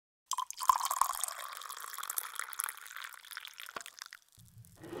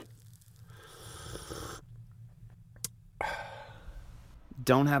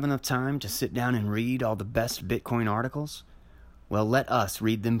Don't have enough time to sit down and read all the best Bitcoin articles? Well, let us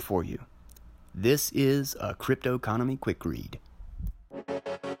read them for you. This is a Crypto Economy Quick Read.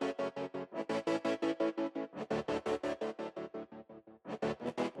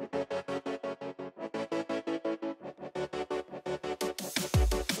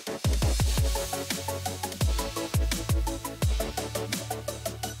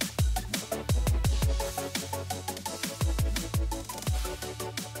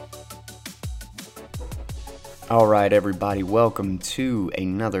 Alright everybody, welcome to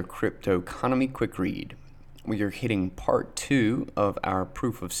another Crypto Economy Quick Read. We are hitting part 2 of our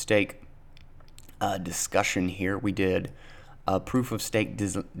proof of stake discussion here. We did a proof of stake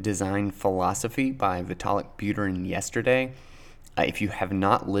design philosophy by Vitalik Buterin yesterday. If you have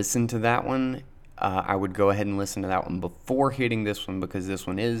not listened to that one, I would go ahead and listen to that one before hitting this one, because this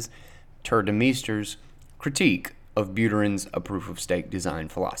one is Tur Demeester's critique of Buterin's a proof of stake design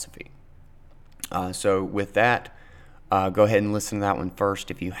philosophy. So with that, go ahead and listen to that one first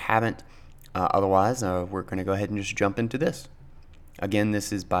if you haven't. Otherwise, we're going to go ahead and just jump into this. Again,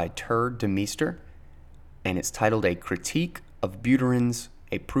 this is by Tur Demeester, and it's titled A Critique of Buterin's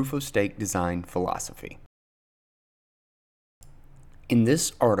A Proof of Stake Design Philosophy. In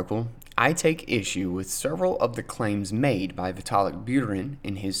this article, I take issue with several of the claims made by Vitalik Buterin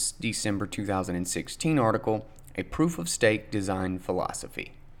in his December 2016 article, A Proof of Stake Design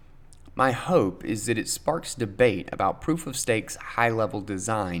Philosophy. My hope is that it sparks debate about proof-of-stake's high-level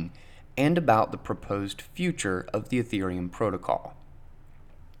design and about the proposed future of the Ethereum protocol.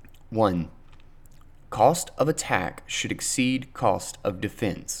 1. Cost of attack should exceed cost of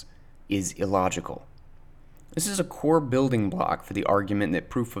defense is illogical. This is a core building block for the argument that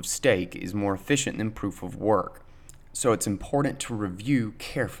proof-of-stake is more efficient than proof-of-work, so it's important to review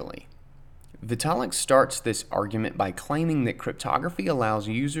carefully. Vitalik starts this argument by claiming that cryptography allows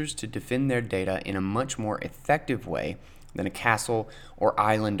users to defend their data in a much more effective way than a castle or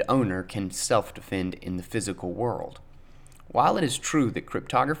island owner can self-defend in the physical world. While it is true that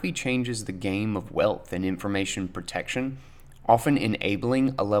cryptography changes the game of wealth and information protection, often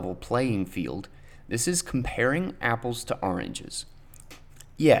enabling a level playing field, this is comparing apples to oranges.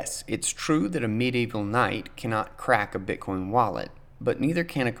 Yes, it's true that a medieval knight cannot crack a Bitcoin wallet, but neither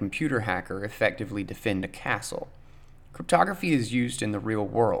can a computer hacker effectively defend a castle. Cryptography is used in the real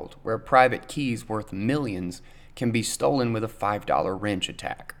world, where private keys worth millions can be stolen with a $5 wrench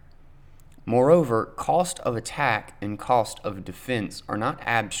attack. Moreover, cost of attack and cost of defense are not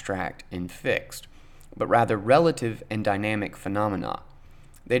abstract and fixed, but rather relative and dynamic phenomena.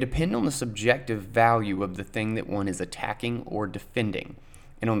 They depend on the subjective value of the thing that one is attacking or defending,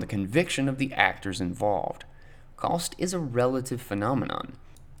 and on the conviction of the actors involved. Cost is a relative phenomenon.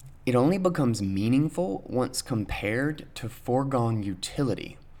 It only becomes meaningful once compared to foregone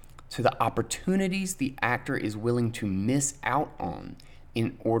utility, to the opportunities the actor is willing to miss out on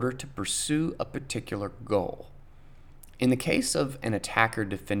in order to pursue a particular goal. In the case of an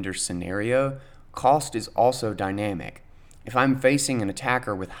attacker-defender scenario, cost is also dynamic. If I'm facing an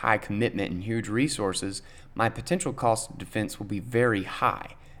attacker with high commitment and huge resources, my potential cost of defense will be very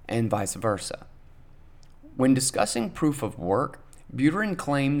high, and vice versa. When discussing proof of work, Buterin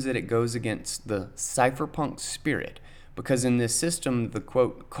claims that it goes against the cypherpunk spirit, because in this system, the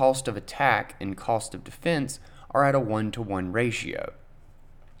quote, cost of attack and cost of defense are at a 1-to-1 ratio.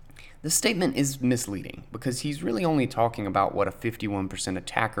 This statement is misleading, because he's really only talking about what a 51%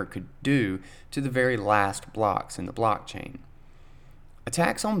 attacker could do to the very last blocks in the blockchain.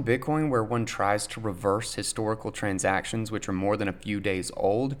 Attacks on Bitcoin where one tries to reverse historical transactions which are more than a few days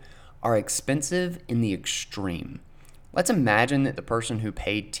old are expensive in the extreme. Let's imagine that the person who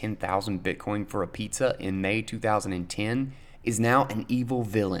paid 10,000 Bitcoin for a pizza in May 2010 is now an evil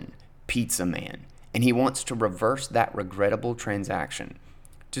villain, Pizza Man, and he wants to reverse that regrettable transaction.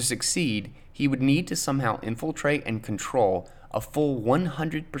 To succeed, he would need to somehow infiltrate and control a full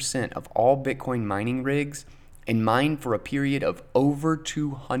 100% of all Bitcoin mining rigs and mine for a period of over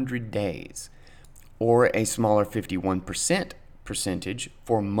 200 days, or a smaller 51% percentage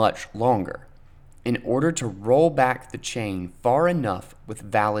for much longer, in order to roll back the chain far enough with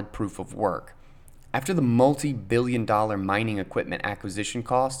valid proof of work. After the multi-billion-dollar mining equipment acquisition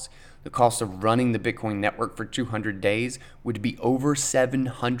costs, the cost of running the Bitcoin network for 200 days would be over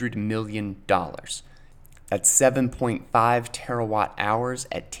 $700 million. That's 7.5 terawatt hours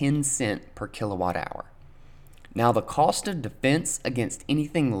at 10 cents per kilowatt hour. Now, the cost of defense against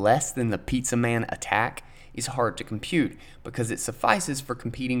anything less than the Pizza Man attack is hard to compute, because it suffices for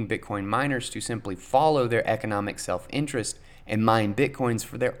competing Bitcoin miners to simply follow their economic self-interest and mine Bitcoins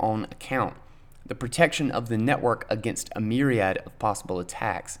for their own account. The protection of the network against a myriad of possible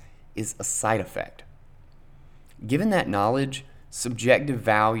attacks is a side effect. Given that knowledge, subjective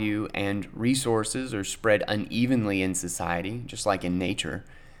value and resources are spread unevenly in society, just like in nature,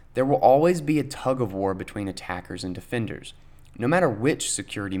 there will always be a tug of war between attackers and defenders, no matter which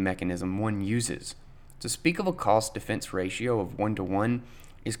security mechanism one uses. To speak of a cost-defense ratio of 1-to-1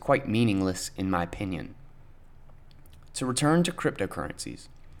 is quite meaningless in my opinion. To return to cryptocurrencies,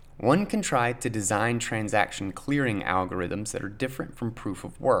 one can try to design transaction clearing algorithms that are different from proof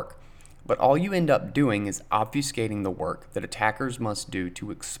of work, but all you end up doing is obfuscating the work that attackers must do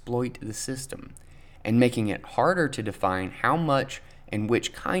to exploit the system, and making it harder to define how much and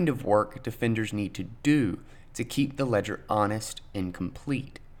which kind of work defenders need to do to keep the ledger honest and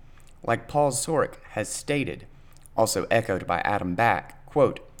complete. Like Paul Sorek has stated, also echoed by Adam Back,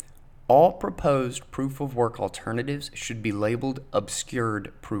 quote, "All proposed proof-of-work alternatives should be labeled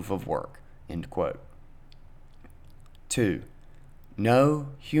obscured proof-of-work," end quote. 2. No,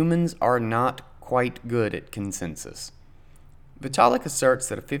 humans are not quite good at consensus. Vitalik asserts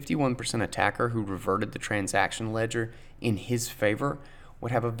that a 51% attacker who reverted the transaction ledger in his favor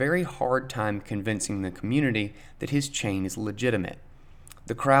would have a very hard time convincing the community that his chain is legitimate.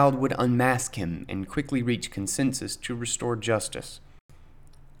 The crowd would unmask him and quickly reach consensus to restore justice.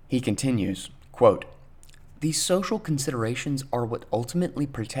 He continues, quote, "These social considerations are what ultimately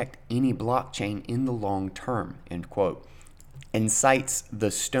protect any blockchain in the long term," end quote, and cites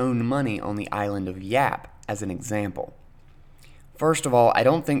the stone money on the island of Yap as an example. First of all, I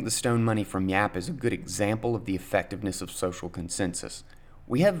don't think the stone money from Yap is a good example of the effectiveness of social consensus.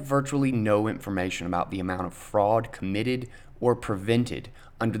 We have virtually no information about the amount of fraud committed or prevented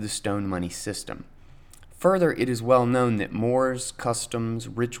under the stone money system. Further, it is well known that mores, customs,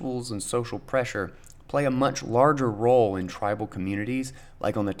 rituals, and social pressure play a much larger role in tribal communities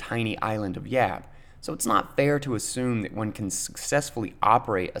like on the tiny island of Yap, so it's not fair to assume that one can successfully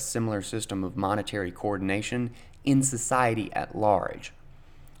operate a similar system of monetary coordination in society at large.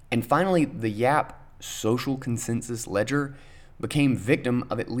 And finally, the Yap social consensus ledger became victim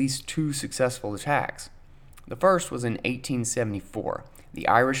of at least two successful attacks. The first was in 1874. The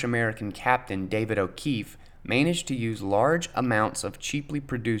Irish-American captain David O'Keefe managed to use large amounts of cheaply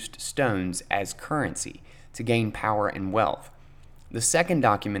produced stones as currency to gain power and wealth. The second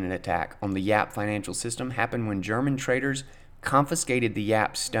documented attack on the Yap financial system happened when German traders confiscated the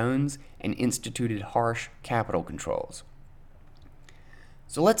Yap stones and instituted harsh capital controls.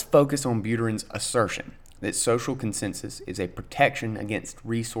 So let's focus on Buterin's assertion that social consensus is a protection against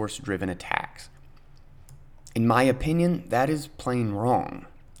resource-driven attacks. In my opinion, that is plain wrong.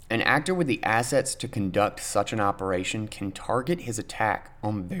 An actor with the assets to conduct such an operation can target his attack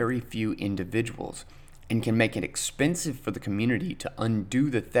on very few individuals and can make it expensive for the community to undo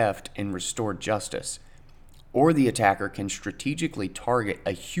the theft and restore justice. Or the attacker can strategically target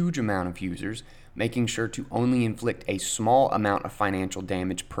a huge amount of users, making sure to only inflict a small amount of financial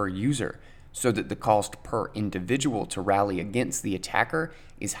damage per user, so that the cost per individual to rally against the attacker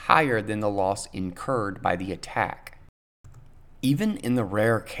is higher than the loss incurred by the attack. Even in the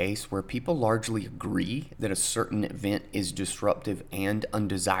rare case where people largely agree that a certain event is disruptive and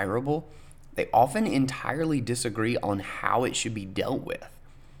undesirable, they often entirely disagree on how it should be dealt with.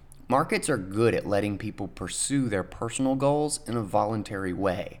 Markets are good at letting people pursue their personal goals in a voluntary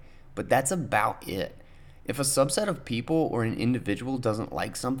way, but that's about it. If a subset of people or an individual doesn't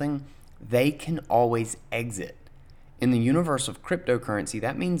like something, they can always exit. In the universe of cryptocurrency,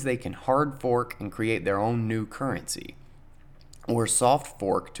 that means they can hard fork and create their own new currency, or soft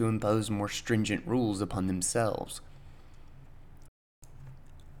fork to impose more stringent rules upon themselves.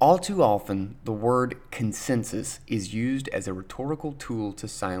 All too often, the word consensus is used as a rhetorical tool to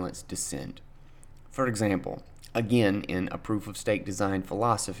silence dissent. For example, again in A Proof of Stake Design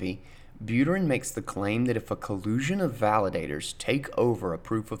Philosophy, Buterin makes the claim that if a collusion of validators take over a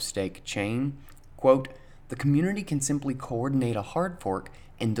proof of stake chain, quote, the community can simply coordinate a hard fork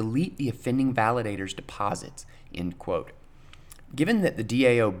and delete the offending validator's deposits, end quote. Given that the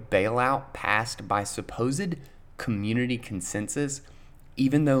DAO bailout passed by supposed community consensus,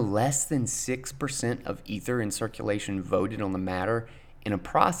 even though less than 6% of Ether in circulation voted on the matter in a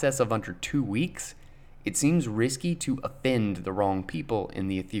process of under 2 weeks, it seems risky to offend the wrong people in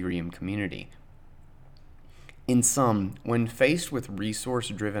the Ethereum community. In sum, when faced with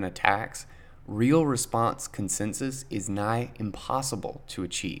resource-driven attacks, real response consensus is nigh impossible to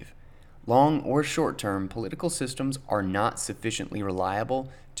achieve. Long or short-term, political systems are not sufficiently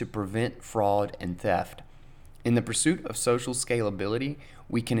reliable to prevent fraud and theft. In the pursuit of social scalability,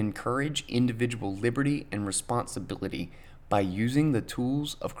 we can encourage individual liberty and responsibility, by using the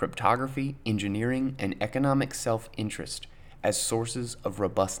tools of cryptography, engineering, and economic self-interest as sources of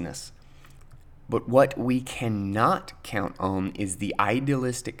robustness. But what we cannot count on is the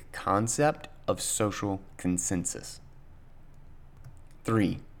idealistic concept of social consensus.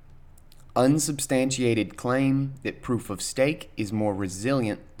 3. Unsubstantiated claim that proof of stake is more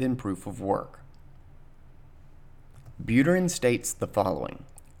resilient than proof of work. Buterin states the following,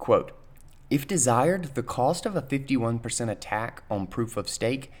 quote, "If desired, the cost of a 51% attack on proof of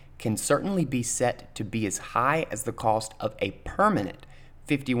stake can certainly be set to be as high as the cost of a permanent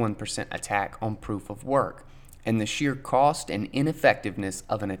 51% attack on proof of work, and the sheer cost and ineffectiveness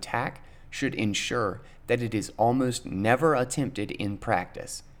of an attack should ensure that it is almost never attempted in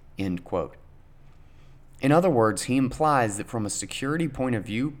practice." End quote. In other words, he implies that from a security point of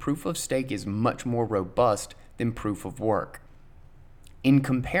view, proof of stake is much more robust than proof of work. In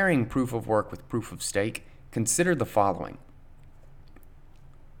comparing proof of work with proof of stake, consider the following.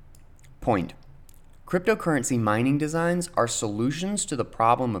 Point. Cryptocurrency mining designs are solutions to the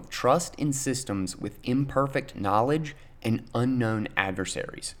problem of trust in systems with imperfect knowledge and unknown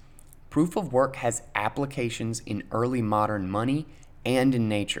adversaries. Proof of work has applications in early modern money and in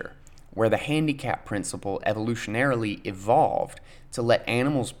nature, where the handicap principle evolutionarily evolved to let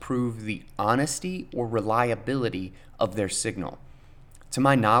animals prove the honesty or reliability of their signal. To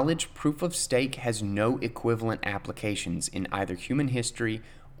my knowledge, proof of stake has no equivalent applications in either human history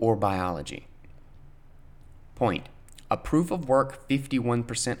or biology. Point. A proof of work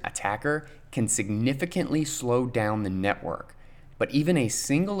 51% attacker can significantly slow down the network, but even a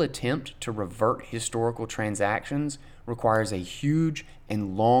single attempt to revert historical transactions requires a huge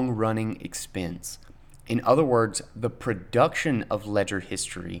and long-running expense. In other words, the production of ledger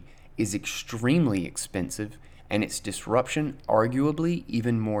history is extremely expensive, and its disruption arguably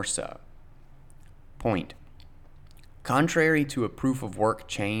even more so. Point. Contrary to a proof of work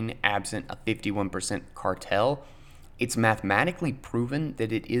chain absent a 51% cartel, it's mathematically proven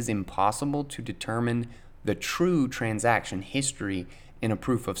that it is impossible to determine the true transaction history in a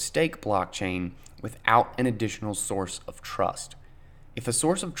proof of stake blockchain without an additional source of trust. If a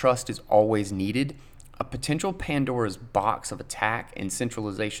source of trust is always needed, a potential Pandora's box of attack and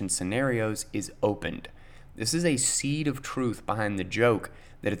centralization scenarios is opened. This is a seed of truth behind the joke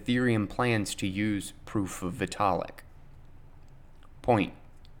that Ethereum plans to use proof of Vitalik. Point.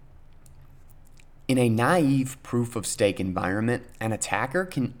 In a naive proof of stake environment, an attacker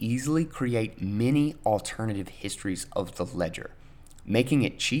can easily create many alternative histories of the ledger, making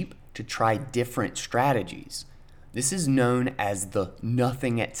it cheap to try different strategies. This is known as the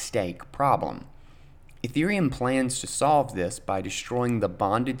nothing at stake problem. Ethereum plans to solve this by destroying the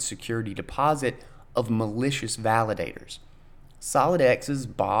bonded security deposit of malicious validators. SolidX's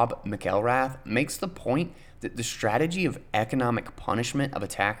Bob McElrath makes the point that the strategy of economic punishment of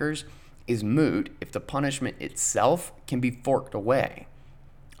attackers is moot if the punishment itself can be forked away.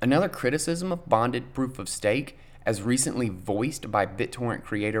 Another criticism of bonded proof of stake, as recently voiced by BitTorrent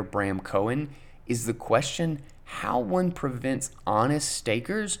creator Bram Cohen, is the question how one prevents honest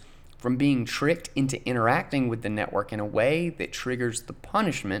stakers from being tricked into interacting with the network in a way that triggers the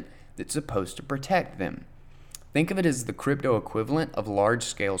punishment that's supposed to protect them. Think of it as the crypto equivalent of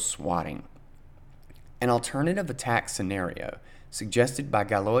large-scale swatting. An alternative attack scenario, suggested by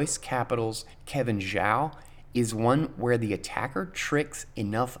Galois Capital's Kevin Zhao, is one where the attacker tricks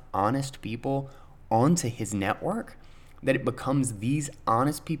enough honest people onto his network that it becomes these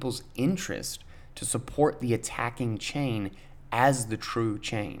honest people's interest to support the attacking chain as the true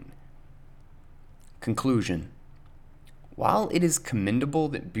chain. Conclusion. While it is commendable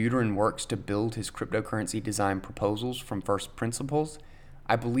that Buterin works to build his cryptocurrency design proposals from first principles,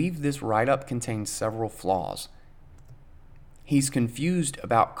 I believe this write-up contains several flaws. He's confused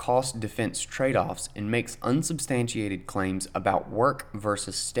about cost-defense trade-offs and makes unsubstantiated claims about work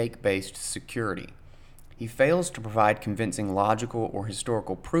versus stake-based security. He fails to provide convincing logical or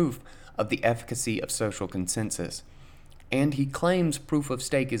historical proof of the efficacy of social consensus. And he claims proof of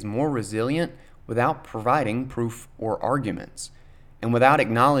stake is more resilient without providing proof or arguments, and without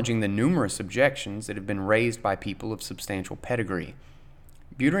acknowledging the numerous objections that have been raised by people of substantial pedigree.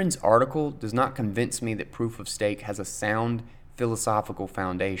 Buterin's article does not convince me that proof of stake has a sound philosophical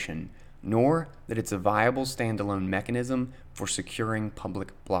foundation, nor that it's a viable standalone mechanism for securing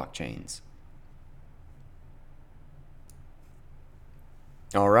public blockchains.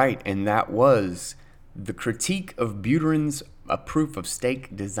 All right, and that was the critique of Buterin's A Proof of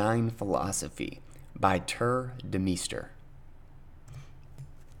Stake Design Philosophy by Ter de Meester.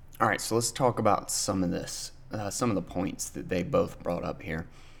 All right, so let's talk about some of this, some of the points that they both brought up here.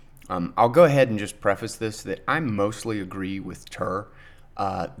 I'll go ahead and just preface this that I mostly agree with Tur,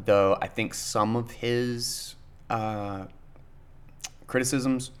 though I think some of his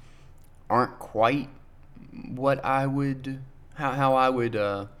criticisms aren't quite what I would, how I would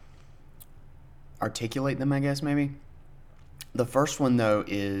articulate them, I guess, maybe. The first one, though,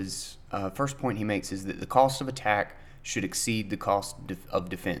 is, first point he makes is that the cost of attack should exceed the cost of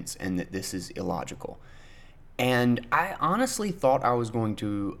defense, and that this is illogical. And I honestly thought I was going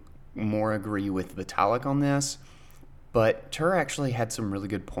to more agree with Vitalik on this, but Tur actually had some really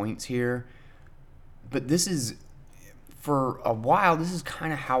good points here. But this is, for a while, this is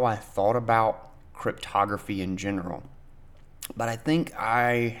kind of how I thought about cryptography in general. But I think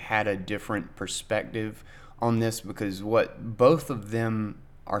I had a different perspective on this because what both of them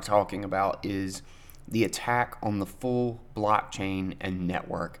are talking about is the attack on the full blockchain and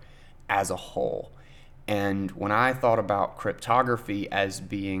network as a whole. And when I thought about cryptography as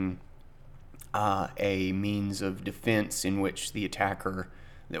being a means of defense in which the attacker,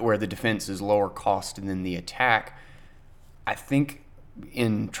 where the defense is lower cost than the attack, I think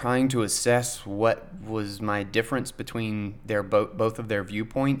in trying to assess what was my difference between their both of their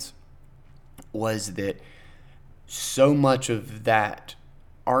viewpoints was that so much of that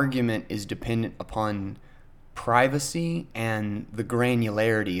argument is dependent upon privacy and the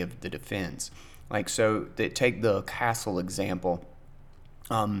granularity of the defense. Like, so take the castle example,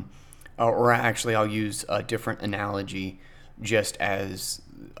 or actually I'll use a different analogy just as,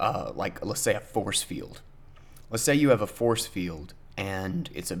 like, let's say a force field. Let's say you have a force field and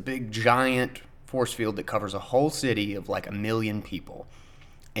it's a big giant force field that covers a whole city of like 1 million people.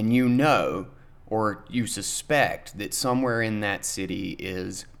 And you know, or you suspect that somewhere in that city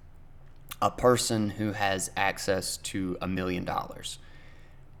is a person who has access to $1 million.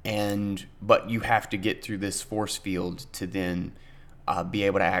 But you have to get through this force field to then be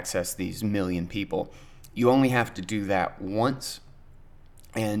able to access these 1 million people. You only have to do that once,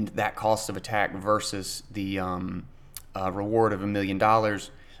 and that cost of attack versus the reward of $1 million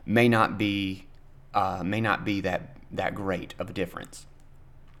may not be that great of a difference.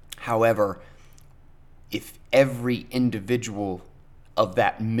 However, if every individual of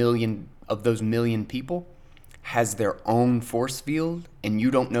those 1 million people has their own force field, and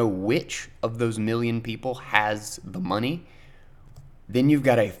you don't know which of those 1 million people has the money, then you've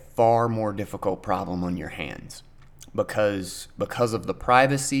got a far more difficult problem on your hands. Because of the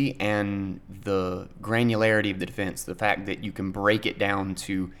privacy and the granularity of the defense, the fact that you can break it down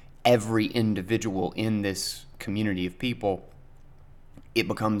to every individual in this community of people, it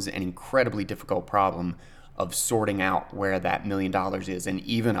becomes an incredibly difficult problem of sorting out where that $1 million is. And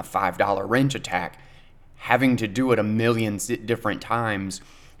even a $5 wrench attack, having to do it 1 million different times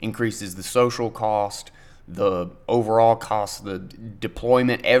increases the social cost, the overall cost, the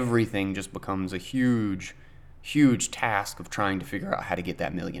deployment, everything just becomes a huge task of trying to figure out how to get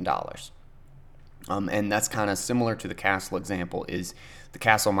that $1 million. And that's kind of similar to the castle example. Is the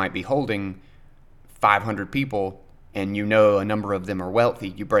castle might be holding 500 people, and you know a number of them are wealthy.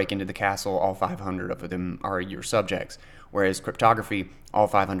 You break into the castle, all 500 of them are your subjects. Whereas cryptography, all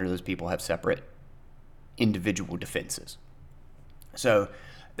 500 of those people have separate individual defenses. So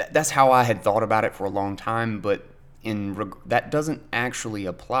that's how I had thought about it for a long time, but that doesn't actually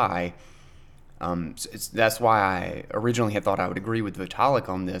apply. That's why I originally had thought I would agree with Vitalik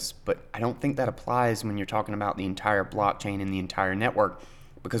on this, but I don't think that applies when you're talking about the entire blockchain and the entire network,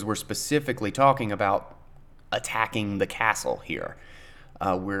 because we're specifically talking about attacking the castle here.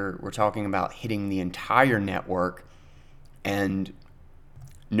 We're talking about hitting the entire network and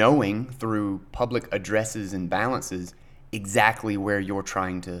knowing through public addresses and balances exactly where you're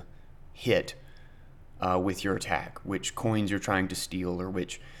trying to hit with your attack, which coins you're trying to steal or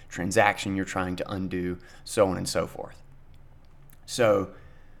which transaction you're trying to undo, so on and so forth. So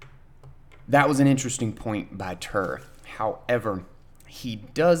that was an interesting point by Tur. However, he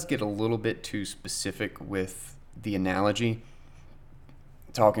does get a little bit too specific with the analogy,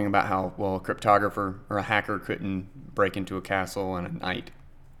 talking about how, well, a cryptographer or a hacker couldn't break into a castle, and a knight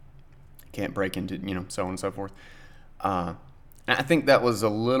can't break into, so on and so forth. I think that was a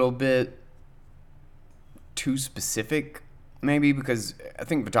little bit too specific, maybe, because I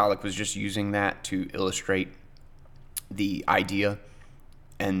think Vitalik was just using that to illustrate the idea.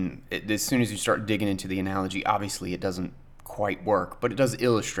 And as soon as you start digging into the analogy, obviously it doesn't quite work, but it does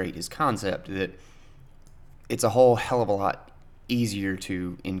illustrate his concept that it's a whole hell of a lot easier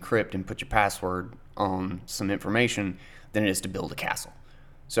to encrypt and put your password on some information than it is to build a castle.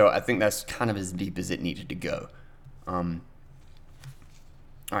 So I think that's kind of as deep as it needed to go. All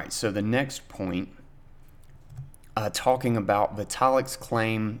right, so the next point talking about Vitalik's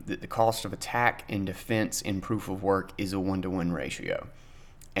claim that the cost of attack and defense in proof of work is a 1-to-1 ratio.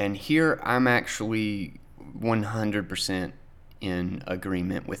 And here I'm actually 100% in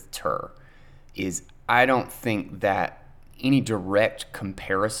agreement with Tur. I don't think that any direct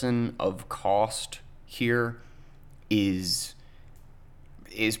comparison of cost here is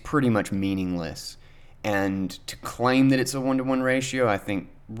pretty much meaningless. And to claim that it's a 1-to-1 ratio, I think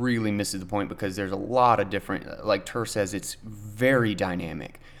really misses the point, because there's a lot of different, like Tur says, it's very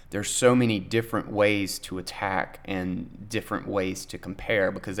dynamic. There's so many different ways to attack and different ways to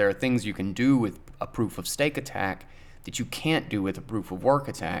compare, because there are things you can do with a proof of stake attack that you can't do with a proof of work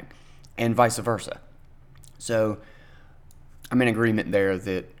attack, and vice versa. So I'm in agreement there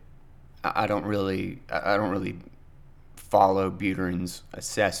that I don't really follow Buterin's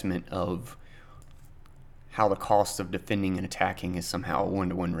assessment of how the cost of defending and attacking is somehow a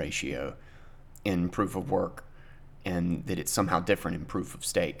 1-to-1 ratio in proof of work, and that it's somehow different in proof of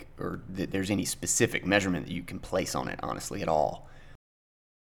stake, or that there's any specific measurement that you can place on it, honestly, at all.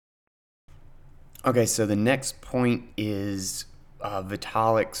 Okay, so the next point is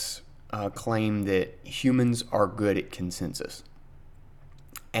Vitalik's claim that humans are good at consensus.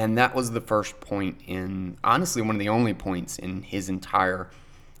 And that was the first point in, honestly, one of the only points in his entire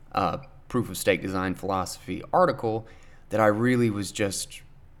proof of stake design philosophy article that I really was just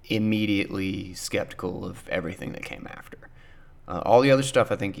immediately skeptical of everything that came after. All the other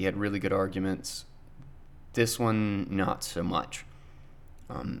stuff, I think he had really good arguments. This one, not so much.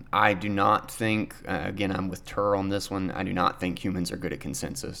 I do not think, again, I'm with Tur on this one, I do not think humans are good at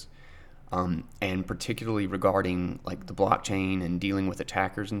consensus. And particularly regarding like the blockchain and dealing with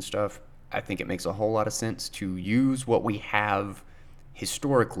attackers and stuff, I think it makes a whole lot of sense to use what we have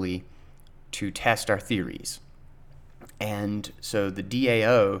historically to test our theories. And so the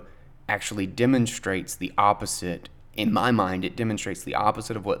DAO actually demonstrates the opposite. In my mind, it demonstrates the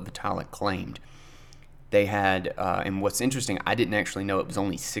opposite of what Vitalik claimed. They had, and what's interesting, I didn't actually know it was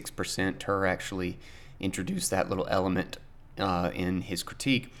only 6%. Tur actually introduced that little element in his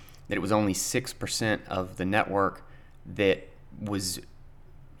critique, that it was only 6% of the network that was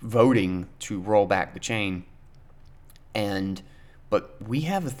voting to roll back the chain. But we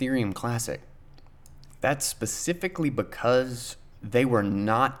have Ethereum Classic. That's specifically because they were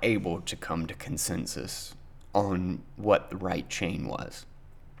not able to come to consensus on what the right chain was.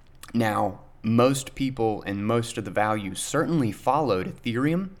 Now, most people and most of the values certainly followed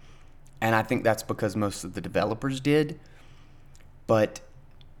Ethereum, and I think that's because most of the developers did, but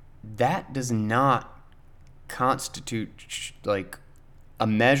that does not constitute like a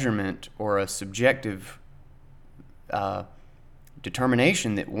measurement or a subjective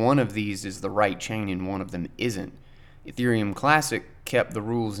determination that one of these is the right chain and one of them isn't. Ethereum Classic kept the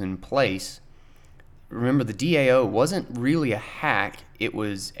rules in place. Remember, the DAO wasn't really a hack, it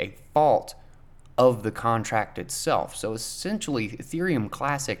was a fault of the contract itself. So essentially, Ethereum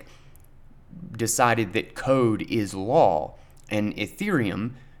Classic decided that code is law, and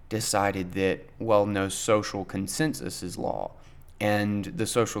Ethereum decided that, well, no, social consensus is law. And the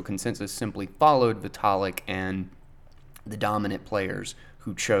social consensus simply followed Vitalik and the dominant players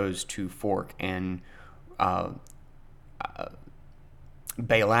who chose to fork and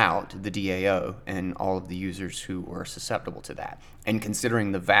bail out the DAO and all of the users who were susceptible to that. And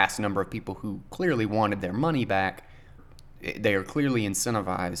considering the vast number of people who clearly wanted their money back, they are clearly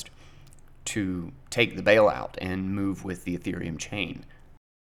incentivized to take the bailout and move with the Ethereum chain.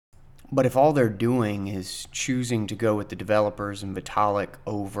 But if all they're doing is choosing to go with the developers and Vitalik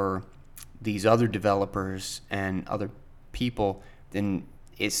over these other developers and other people, then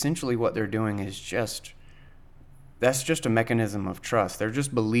essentially what they're doing is that's just a mechanism of trust. They're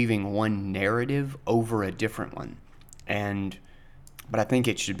just believing one narrative over a different one. But I think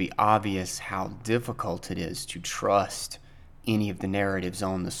it should be obvious how difficult it is to trust any of the narratives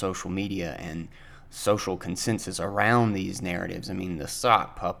on the social media and social consensus around these narratives. I mean, the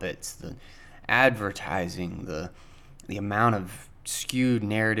sock puppets, the advertising, the amount of skewed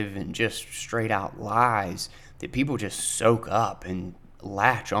narrative and just straight out lies that people just soak up and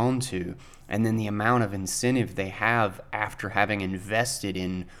latch onto, and then the amount of incentive they have after having invested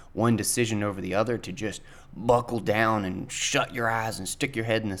in one decision over the other to just buckle down and shut your eyes and stick your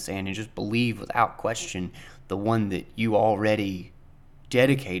head in the sand and just believe without question the one that you already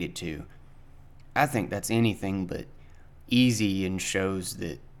dedicated to. I think that's anything but easy, and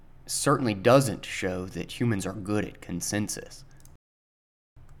certainly doesn't show that humans are good at consensus.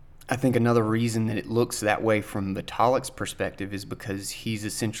 I think another reason that it looks that way from Vitalik's perspective is because he's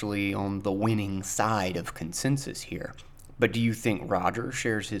essentially on the winning side of consensus here. But do you think Roger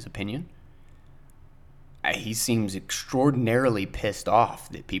shares his opinion? he seems extraordinarily pissed off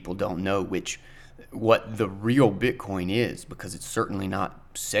that people don't know what the real Bitcoin is, because it's certainly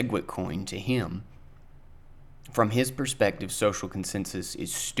not SegWitCoin to him. From his perspective, social consensus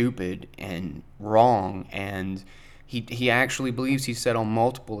is stupid and wrong, and he actually believes, he said on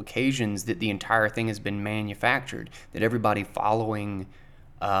multiple occasions, that the entire thing has been manufactured, that everybody following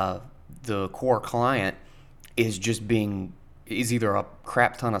the core client is either a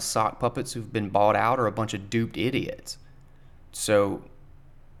crap ton of sock puppets who've been bought out or a bunch of duped idiots. So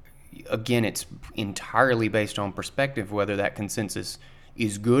again, it's entirely based on perspective. Whether that consensus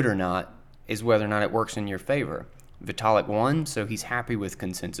is good or not is whether or not it works in your favor. Vitalik won, so he's happy with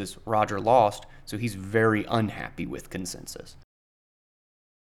consensus. Roger lost, so he's very unhappy with consensus.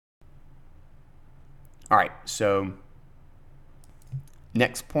 All right, so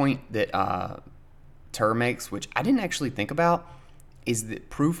next point that Tur makes, which I didn't actually think about, is that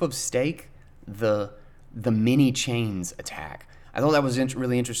proof of stake, the mini chains attack. I thought that was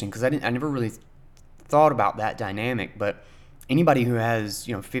really interesting, because I never really thought about that dynamic. But anybody who has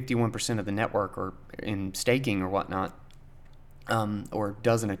 51% of the network or in staking or whatnot, or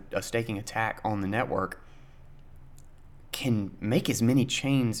does a staking attack on the network, can make as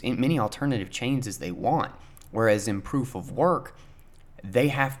many alternative chains as they want. Whereas in proof of work, they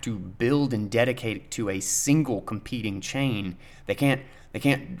have to build and dedicate it to a single competing chain. They can't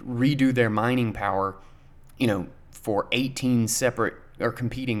redo their mining power, for 18 separate or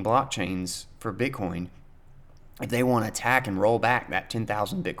competing blockchains for Bitcoin. If they want to attack and roll back that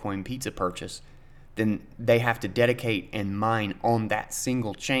 10,000 Bitcoin pizza purchase, then they have to dedicate and mine on that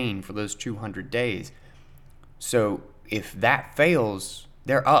single chain for those 200 days. So if that fails,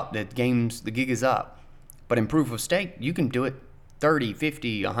 they're up. The gig is up. But in proof of stake, you can do it 30,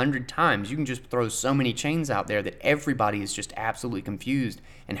 50, 100 times. You can just throw so many chains out there that everybody is just absolutely confused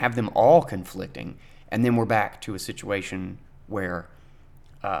and have them all conflicting. And then we're back to a situation where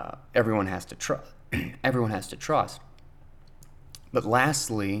everyone has to trust. But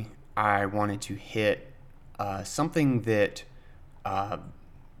lastly, I wanted to hit something that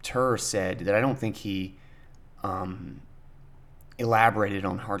Tur said that I don't think he elaborated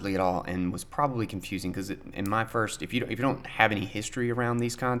on hardly at all, and was probably confusing, because in my first, if you don't have any history around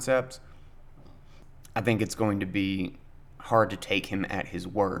these concepts, I think it's going to be hard to take him at his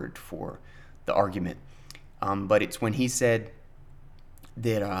word for the argument. But it's when he said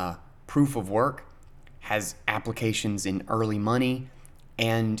that proof of work has applications in early money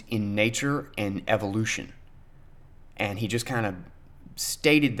and in nature and evolution. And he just kind of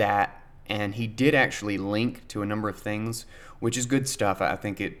stated that, and he did actually link to a number of things, which is good stuff. I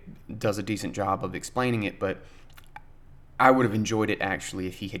think it does a decent job of explaining it, but I would have enjoyed it actually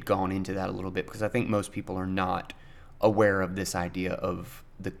if he had gone into that a little bit, because I think most people are not aware of this idea of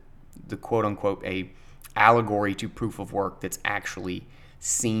the quote-unquote a allegory to proof of work that's actually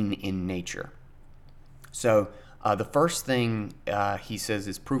seen in nature. So the first thing he says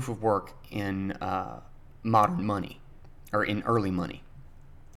is proof of work in modern money, or in early money.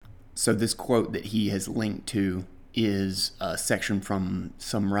 So this quote that he has linked to is a section from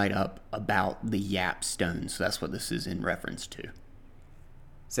some write-up about the Yap stone. So that's what this is in reference to. It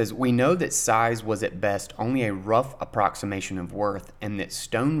says, "We know that size was at best only a rough approximation of worth, and that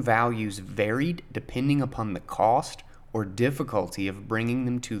stone values varied depending upon the cost or difficulty of bringing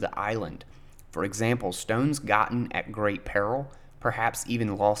them to the island. For example, stones gotten at great peril, perhaps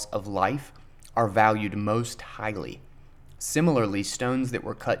even loss of life, are valued most highly. Similarly, stones that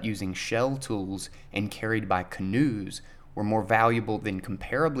were cut using shell tools and carried by canoes were more valuable than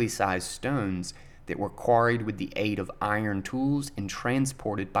comparably sized stones that were quarried with the aid of iron tools and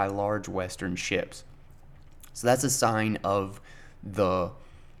transported by large Western ships." So that's a sign of the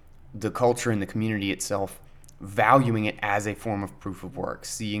culture and the community itself valuing it as a form of proof of work,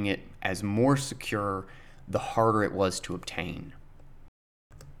 seeing it as more secure the harder it was to obtain.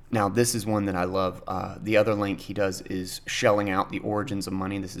 Now, this is one that I love. The other link he does is Shelling Out the Origins of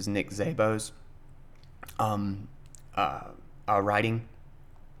Money. This is Nick Szabo's writing.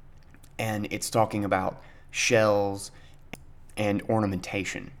 And it's talking about shells and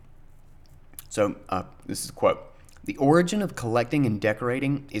ornamentation. So this is a quote. "The origin of collecting and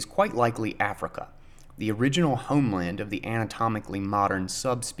decorating is quite likely Africa, the original homeland of the anatomically modern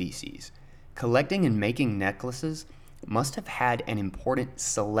subspecies. Collecting and making necklaces must have had an important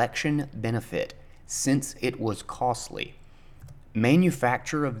selection benefit, since it was costly.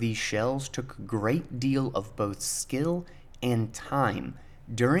 Manufacture of these shells took a great deal of both skill and time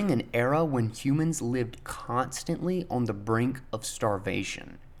during an era when humans lived constantly on the brink of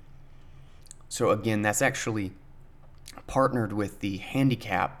starvation." So again, that's actually partnered with the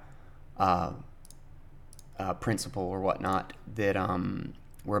handicap principle or whatnot that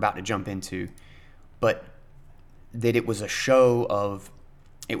we're about to jump into, but that it was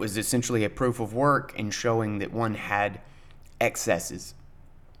it was essentially a proof of work in showing that one had excesses,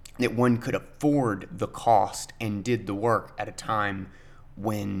 that one could afford the cost and did the work at a time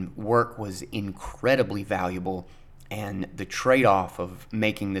when work was incredibly valuable, and the trade-off of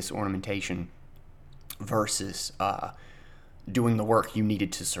making this ornamentation versus doing the work you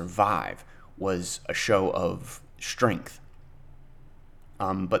needed to survive was a show of strength.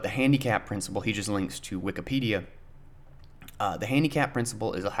 But the handicap principle, he just links to Wikipedia. The handicap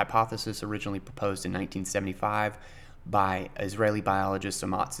principle is a hypothesis originally proposed in 1975 by Israeli biologist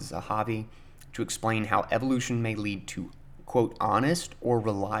Amatz Zahavi to explain how evolution may lead to, quote, honest or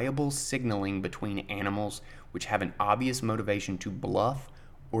reliable signaling between animals which have an obvious motivation to bluff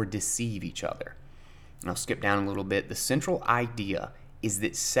or deceive each other. And I'll skip down a little bit. The central idea is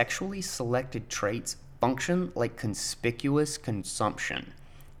that sexually selected traits function like conspicuous consumption,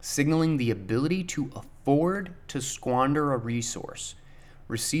 signaling the ability to afford to squander a resource.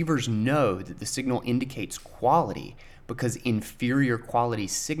 Receivers know that the signal indicates quality because inferior quality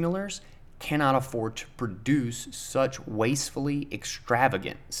signalers cannot afford to produce such wastefully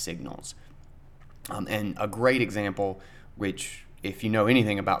extravagant signals. And a great example, which if you know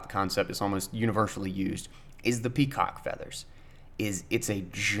anything about the concept, is almost universally used, is the peacock feathers. It's a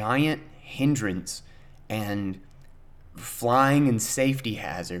giant hindrance and flying and safety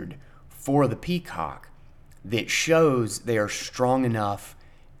hazard for the peacock that shows they are strong enough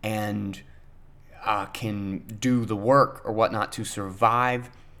and can do the work or whatnot to survive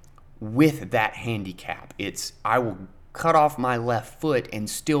with that handicap. It's, I will cut off my left foot and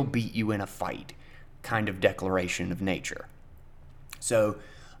still beat you in a fight kind of declaration of nature. So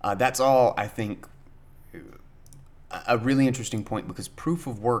that's all, I think, a really interesting point, because proof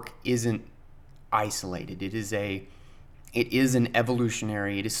of work isn't isolated. It is an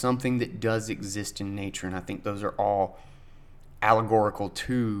evolutionary, it is something that does exist in nature, and I think those are all allegorical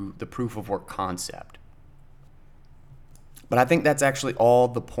to the proof of work concept. But I think that's actually all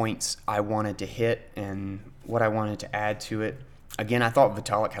the points I wanted to hit and what I wanted to add to it. Again, I thought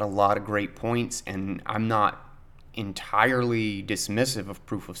Vitalik had a lot of great points, and I'm not entirely dismissive of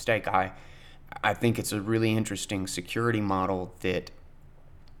proof of stake. I think it's a really interesting security model that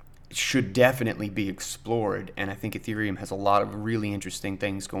should definitely be explored, and I think Ethereum has a lot of really interesting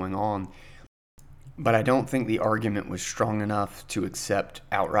things going on. But I don't think the argument was strong enough to accept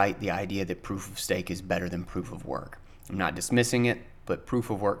outright the idea that proof of stake is better than proof of work. I'm not dismissing it, but proof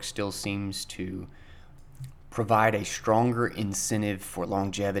of work still seems to provide a stronger incentive for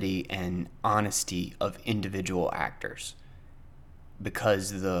longevity and honesty of individual actors,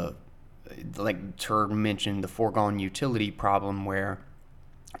 because like Tur mentioned, the foregone utility problem, where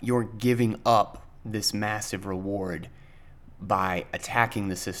you're giving up this massive reward by attacking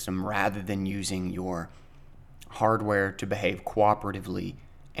the system rather than using your hardware to behave cooperatively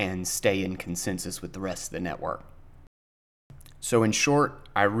and stay in consensus with the rest of the network. So in short,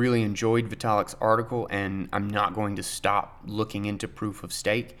 I really enjoyed Vitalik's article, and I'm not going to stop looking into proof of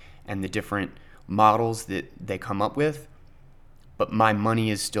stake and the different models that they come up with, but my money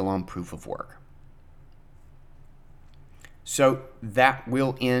is still on proof of work. So that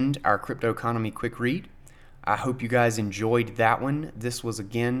will end our crypto economy quick read. I hope you guys enjoyed that one. This was,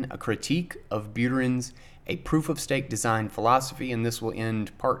 again, a critique of Buterin's A Proof of Stake Design Philosophy, and this will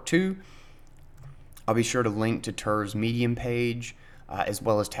end part 2. I'll be sure to link to Tur's Medium page, as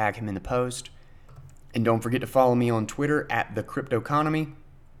well as tag him in the post. And don't forget to follow me on Twitter at The Crypto Economy,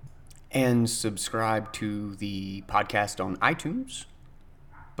 and subscribe to the podcast on iTunes.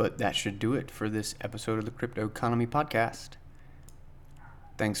 But that should do it for this episode of the Crypto Economy Podcast.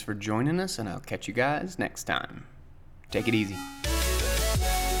 Thanks for joining us, and I'll catch you guys next time. Take it easy.